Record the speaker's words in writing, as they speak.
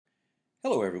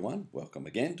Hello, everyone. Welcome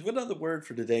again to another Word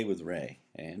for Today with Ray.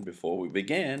 And before we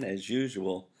begin, as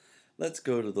usual, let's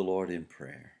go to the Lord in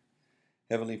prayer.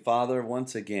 Heavenly Father,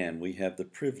 once again, we have the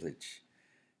privilege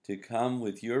to come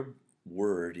with your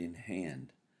Word in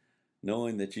hand,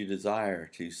 knowing that you desire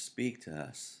to speak to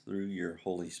us through your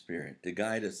Holy Spirit, to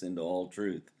guide us into all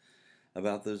truth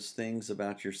about those things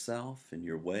about yourself and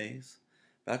your ways,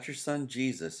 about your Son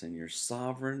Jesus and your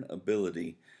sovereign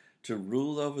ability to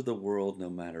rule over the world no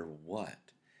matter what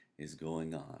is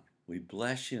going on. We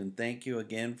bless you and thank you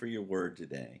again for your word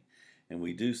today. And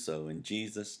we do so in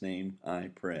Jesus' name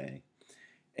I pray.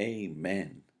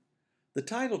 Amen. The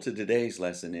title to today's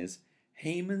lesson is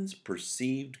Haman's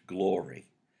Perceived Glory.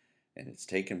 And it's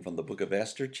taken from the book of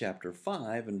Esther, chapter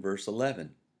 5 and verse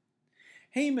 11.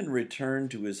 Haman returned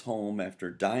to his home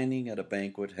after dining at a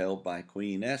banquet held by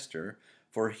Queen Esther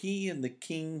for he and the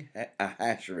king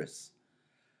Ahasuerus.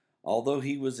 Although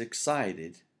he was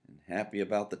excited and happy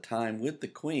about the time with the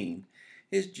queen,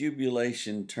 his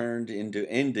jubilation turned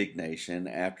into indignation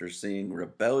after seeing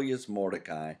rebellious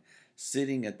Mordecai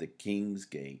sitting at the king's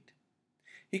gate.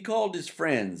 He called his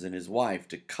friends and his wife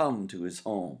to come to his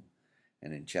home.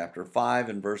 And in chapter 5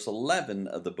 and verse 11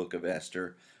 of the book of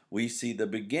Esther, we see the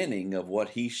beginning of what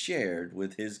he shared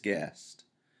with his guest.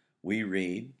 We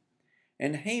read,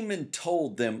 "And Haman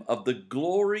told them of the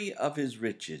glory of his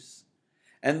riches,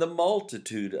 and the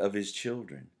multitude of his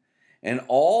children, and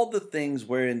all the things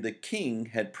wherein the king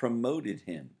had promoted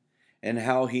him, and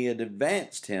how he had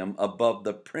advanced him above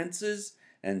the princes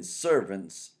and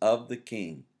servants of the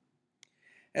king."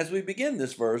 As we begin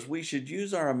this verse, we should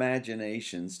use our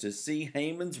imaginations to see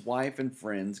Haman's wife and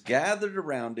friends gathered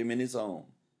around him in his home.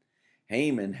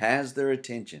 Haman has their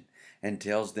attention and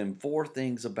tells them four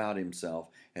things about himself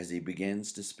as he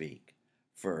begins to speak.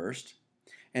 First,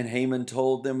 and Haman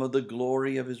told them of the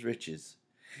glory of his riches.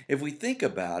 If we think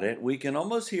about it, we can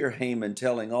almost hear Haman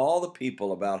telling all the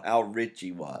people about how rich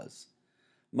he was.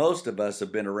 Most of us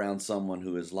have been around someone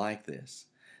who is like this.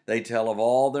 They tell of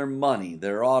all their money,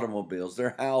 their automobiles,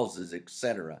 their houses,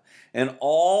 etc., and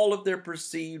all of their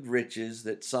perceived riches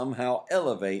that somehow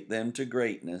elevate them to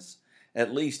greatness,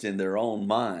 at least in their own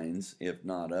minds, if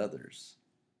not others.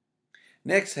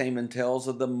 Next, Haman tells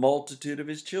of the multitude of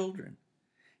his children.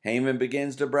 Haman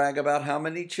begins to brag about how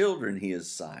many children he has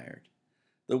sired.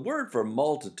 The word for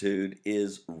multitude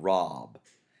is rab,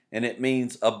 and it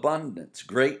means abundance,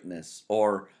 greatness,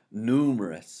 or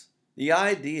numerous. The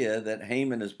idea that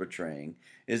Haman is portraying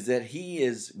is that he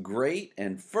is great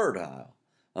and fertile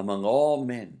among all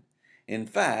men. In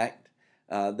fact,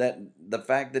 that the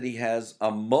fact that he has a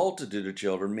multitude of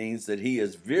children means that he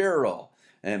is virile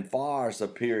and far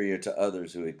superior to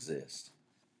others who exist.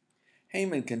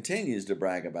 Haman continues to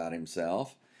brag about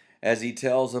himself as he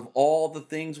tells of all the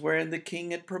things wherein the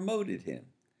king had promoted him.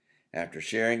 After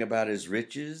sharing about his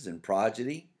riches and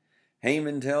progeny,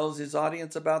 Haman tells his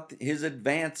audience about his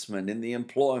advancement in the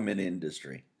employment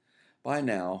industry. By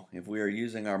now, if we are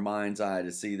using our mind's eye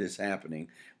to see this happening,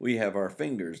 we have our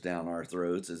fingers down our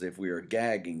throats as if we are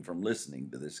gagging from listening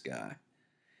to this guy.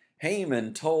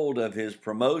 Haman told of his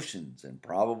promotions and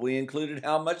probably included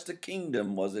how much the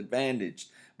kingdom was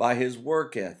advantaged by his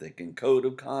work ethic and code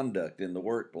of conduct in the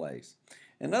workplace.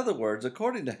 In other words,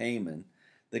 according to Haman,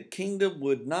 the kingdom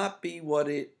would not be what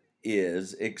it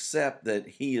is except that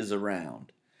he is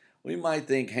around. We might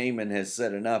think Haman has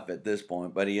said enough at this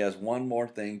point, but he has one more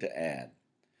thing to add.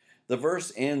 The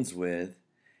verse ends with,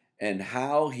 "And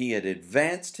how he had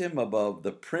advanced him above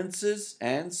the princes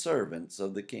and servants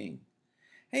of the king."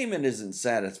 Haman isn't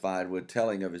satisfied with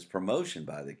telling of his promotion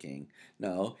by the king.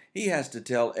 No, he has to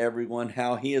tell everyone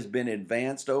how he has been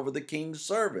advanced over the king's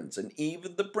servants and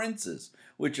even the princes,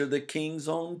 which are the king's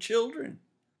own children.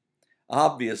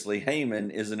 Obviously, Haman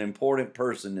is an important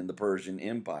person in the Persian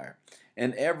Empire,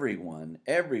 and everyone,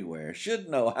 everywhere, should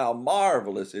know how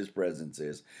marvelous his presence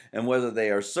is, and whether they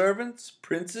are servants,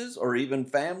 princes, or even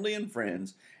family and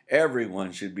friends,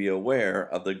 everyone should be aware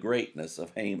of the greatness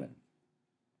of Haman.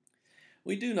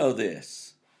 We do know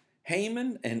this.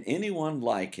 Haman and anyone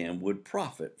like him would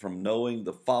profit from knowing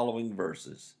the following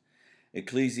verses.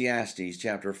 Ecclesiastes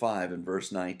chapter 5 and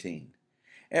verse 19.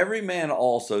 "Every man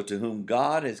also to whom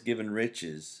God has given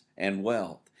riches and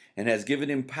wealth, and has given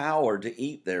him power to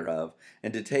eat thereof,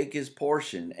 and to take his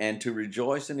portion, and to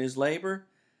rejoice in his labor,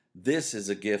 this is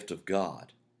a gift of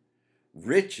God."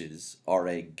 Riches are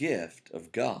a gift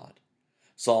of God.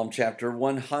 Psalm chapter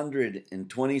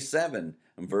 127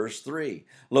 and verse 3.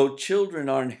 "Lo, children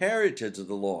are an heritage of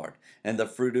the Lord, and the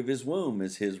fruit of his womb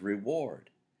is his reward."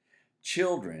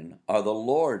 Children are the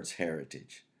Lord's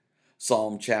heritage.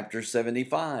 Psalm chapter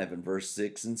 75 and verse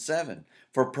 6 and 7.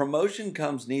 For promotion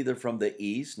comes neither from the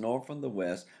east, nor from the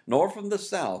west, nor from the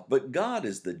south, but God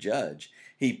is the judge.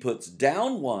 He puts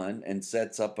down one and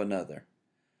sets up another.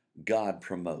 God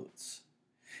promotes.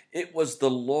 It was the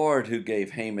Lord who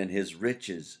gave Haman his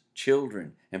riches,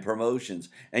 children, and promotions,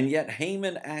 and yet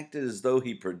Haman acted as though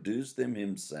he produced them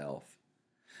himself.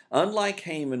 Unlike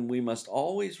Haman, we must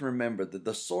always remember that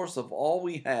the source of all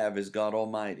we have is God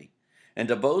Almighty. And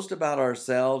to boast about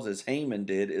ourselves as Haman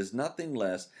did is nothing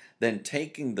less than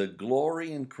taking the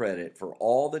glory and credit for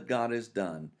all that God has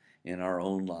done in our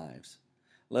own lives.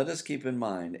 Let us keep in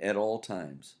mind at all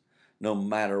times, no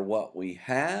matter what we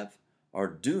have or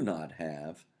do not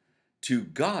have, to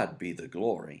God be the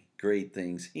glory, great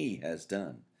things He has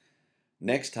done.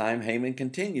 Next time, Haman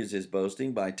continues his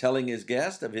boasting by telling his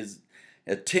guest of his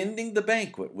attending the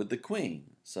banquet with the queen.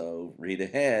 So read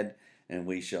ahead, and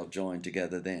we shall join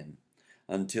together then.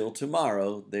 Until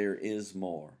tomorrow, there is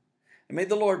more. And may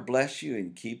the Lord bless you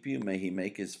and keep you. May He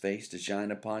make His face to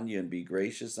shine upon you and be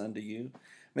gracious unto you.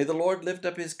 May the Lord lift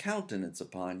up His countenance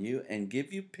upon you and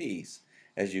give you peace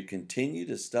as you continue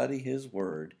to study His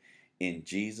word. In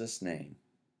Jesus' name.